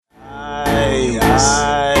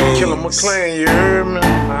Killa McClain, you heard me?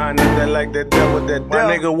 Nothing like that devil, that my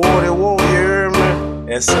nigga Woday, you heard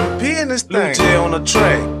me? S&P in this thing. BluJai on the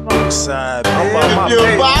track. Side, if you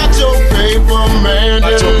bought your paper, man,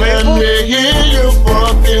 then let me hear you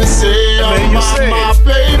fucking say I'm my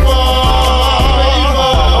paper.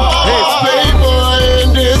 Paper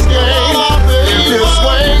in this game. If you're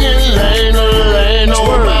swinging lane to lane, no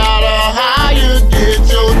matter how you get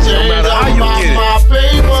your change, I'm my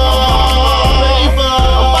paper.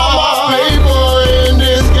 Paper in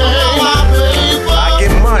this game. I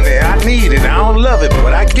get money, I need it, I don't love it,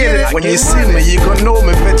 but I get it. When you see me, you gon' know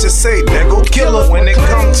me, bet you say, there go Killa. When it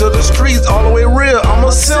come to the streets, all the way real, I'm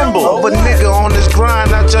a symbol of a nigga on this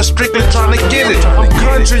grind, not just strictly trying to get it. I'm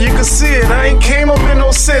country, you can see it, I ain't came up in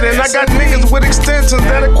no city, and I got niggas with extensions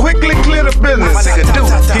that'll quickly clear the business. My nigga do,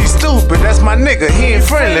 he stupid, that's my nigga, he ain't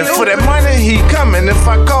friendly. For that money, he coming, if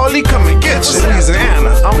I call, he come and get you.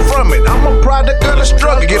 Louisiana, I'm from it, I'm a product of the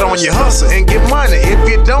struggle. Get on your hustle and get money, if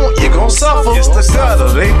you don't, you gon' suffer. It's the gutter,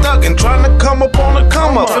 they thuggin', trying to come up on the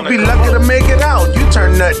come up. You'll be lucky to make it out, you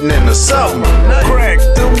turn nothing into something. Crack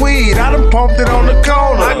the weed, I done pumped it on the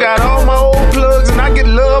corner. I got all my old plugs and I get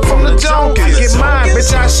love from the junkies. Get mine,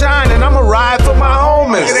 bitch, I shine and I'ma ride for my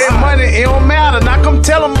homies. Get that money, it don't matter, now come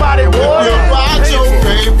tell them about it, boy. If you bought your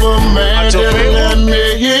paper, man, then let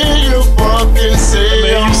me hear you fucking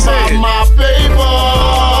say I'm my paper.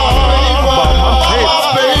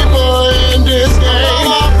 Paper in this game.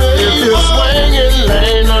 If you're swinging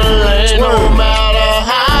lane to lane, no matter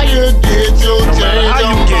how you get your change,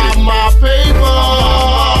 I'm my paper.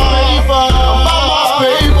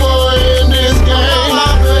 Paper in this game.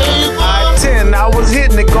 I was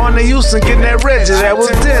hitting it, going to Houston, getting that Reggie. That was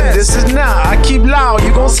then, this is now. I keep loud,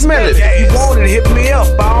 you gon' smell it. You want it, hit me up.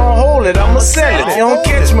 I don't hold it, I'ma sell it. You don't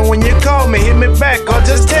catch me when you call me, hit me back or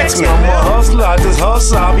just text me. I'm a hustler, I just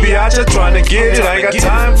hustle. I'll be out here trying to get it. I ain't got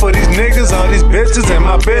time for these niggas, all these bitches in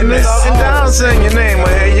my business. Up and down, saying your name, I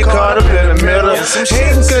hear you caught up in the middle.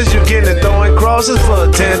 Hating cause you getting it, throwing crosses for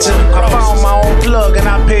attention. I found my own plug and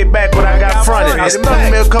I paid back what I got fronted. I stuck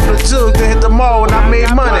me a couple of jugs to hit the mall and I made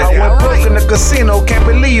money. I went broke in the casino, can't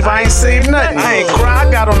believe I ain't saved nothing. I ain't cry,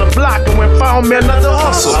 I got on the block and went found me another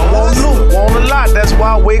hustle. I won't loot, want a lot, that's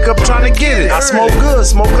why I wake up trying to get it. I smoke good,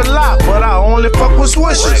 smoke a lot, but I only fuck with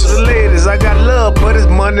swishers. The ladies, I got love, but it's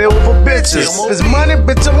money over bitches. If it's money,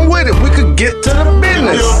 bitch, I'm with it, we could get to the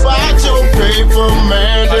business. You bought your paper,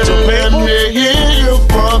 man, then let me hear you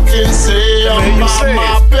fucking say I'm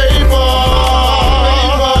my paper.